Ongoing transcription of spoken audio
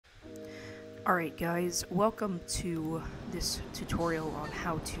Alright guys, welcome to this tutorial on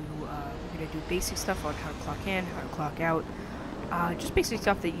how to, we're going to do basic stuff on how to clock in, how to clock out, just basic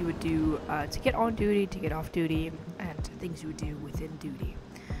stuff that you would do to get on duty, to get off duty, and things you would do within duty.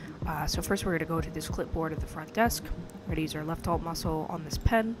 So first we're going to go to this clipboard at the front desk, we're going to use our left alt muscle on this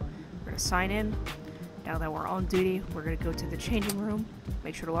pen, we're going to sign in. Now that we're on duty, we're going to go to the changing room,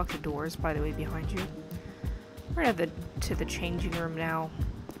 make sure to lock the doors, by the way, behind you. We're going to head to the changing room now.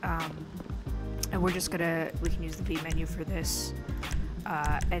 And we're just gonna, we can use the V menu for this,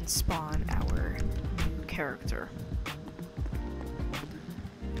 and spawn our new character.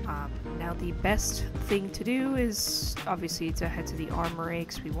 Now the best thing to do is obviously to head to the Armory,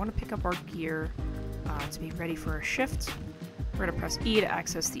 because we want to pick up our gear to be ready for a shift. We're gonna press E to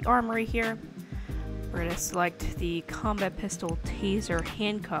access the Armory here. We're gonna select the combat pistol taser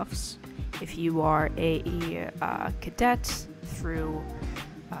handcuffs. If you are a cadet through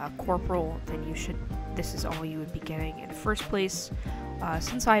corporal, then this is all you would be getting in the first place.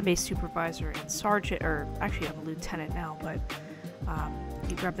 Since I'm a supervisor and sergeant, or actually I'm a lieutenant now, but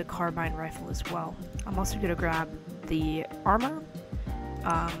you grab the carbine rifle as well. I'm also going to grab the armor.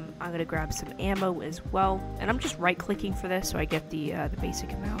 I'm going to grab some ammo as well, and I'm just right clicking for this so I get the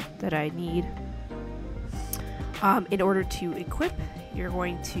basic amount that I need. In order to equip, you're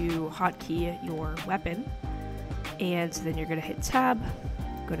going to hotkey your weapon, and then you're going to hit tab,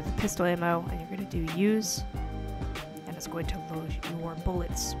 go to the pistol ammo, and you're going to do use, and it's going to load your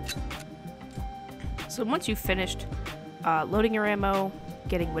bullets. So once you've finished loading your ammo,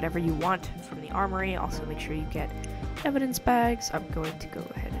 getting whatever you want from the armory, also make sure you get evidence bags. I'm going to go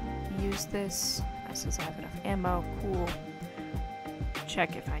ahead and use this. That says I have enough ammo. Cool.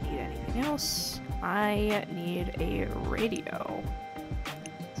 Check if I need anything else. I need a radio,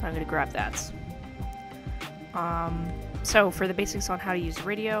 so I'm going to grab that. So for the basics on how to use the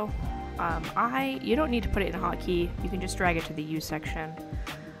radio, you don't need to put it in a hotkey, you can just drag it to the use section.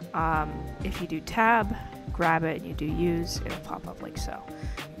 If you do tab, grab it, and you do use, it'll pop up like so.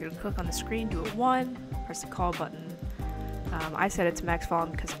 You're going to click on the screen, do a 1, press the call button. I set it to max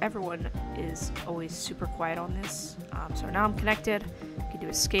volume because everyone is always super quiet on this. So now I'm connected, I can do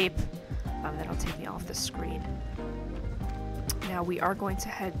escape, that'll take me off the screen. Now we are going to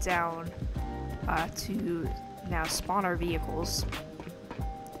head down to now spawn our vehicles.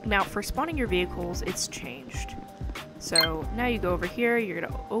 Now for spawning your vehicles, it's changed. So now you go over here, you're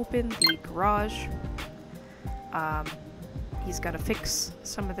gonna open the garage. He's gotta fix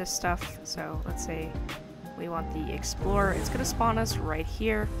some of this stuff. So let's say we want the Explorer, it's gonna spawn us right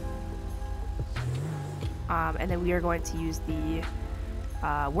here. And then we are going to use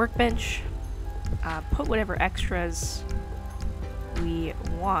the workbench, put whatever extras we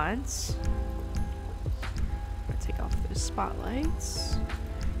want. Take off those spotlights.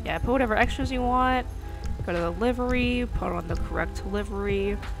 Yeah, put whatever extras you want. Go to the livery, put on the correct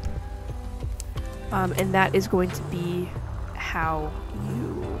livery. And that is going to be how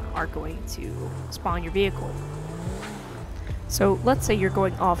you are going to spawn your vehicle. So let's say you're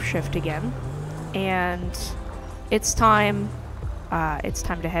going off shift again, and it's time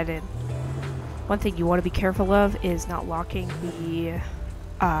to head in. One thing you want to be careful of is not locking the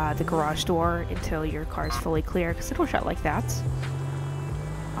garage door until your car is fully clear, because it'll shut like that.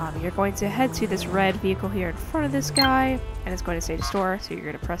 You're going to head to this red vehicle here in front of this guy, and it's going to say to store, so you're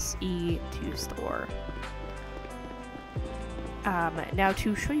going to press E to store. Now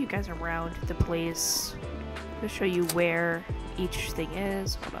to show you guys around the place, to show you where each thing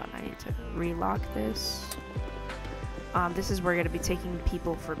is, hold on, I need to relock this. This is where you're going to be taking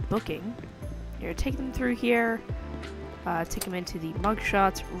people for booking. You're going to take them through here, take them into the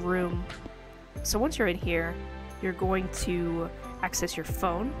mugshot room. So once you're in here, you're going to access your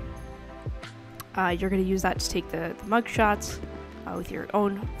phone. You're going to use that to take the mugshots with your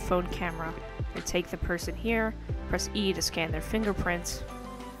own phone camera. You take the person here, press E to scan their fingerprints,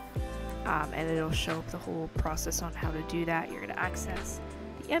 and it'll show up the whole process on how to do that. You're going to access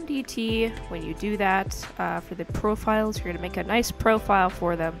the MDT. When you do that, for the profiles, you're going to make a nice profile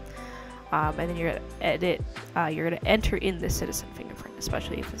for them. And then you're going to edit, you're going to enter in the citizen fingerprint,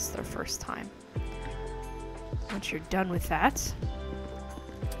 especially if it's their first time. Once you're done with that,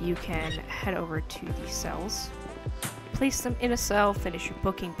 you can head over to the cells, place them in a cell, finish your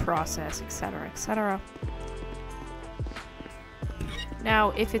booking process, etc., etc.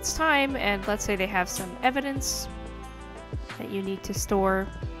 Now, if it's time, and let's say they have some evidence that you need to store,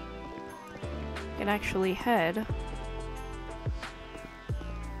 you can actually head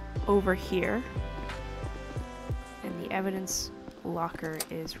over here, and the evidence locker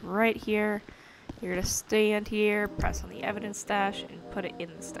is right here. You're gonna stand here, press on the evidence stash, and put it in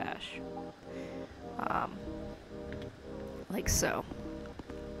the stash. like so.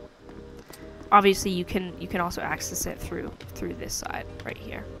 Obviously, you can also access it through this side right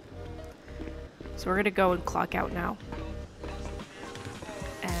here. So we're gonna go and clock out now,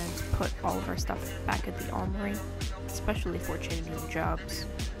 and put all of our stuff back at the armory, especially for changing jobs.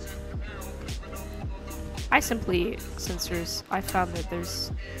 I found that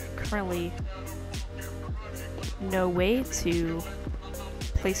there's currently no way to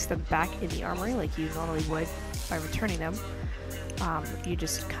place them back in the armory like you normally would by returning them. You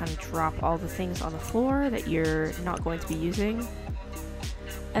just kind of drop all the things on the floor that you're not going to be using,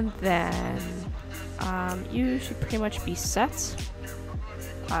 and then you should pretty much be set.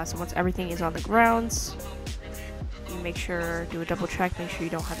 So once everything is on the ground, you do a double check, make sure you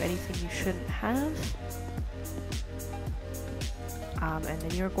don't have anything you shouldn't have. And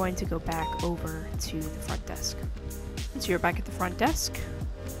then you're going to go back over to the front desk. Once you're back at the front desk,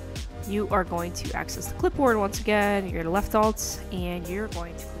 you are going to access the clipboard once again. You're going to left alt, and you're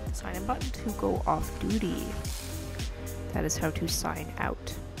going to click the sign in button to go off duty. That is how to sign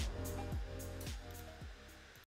out.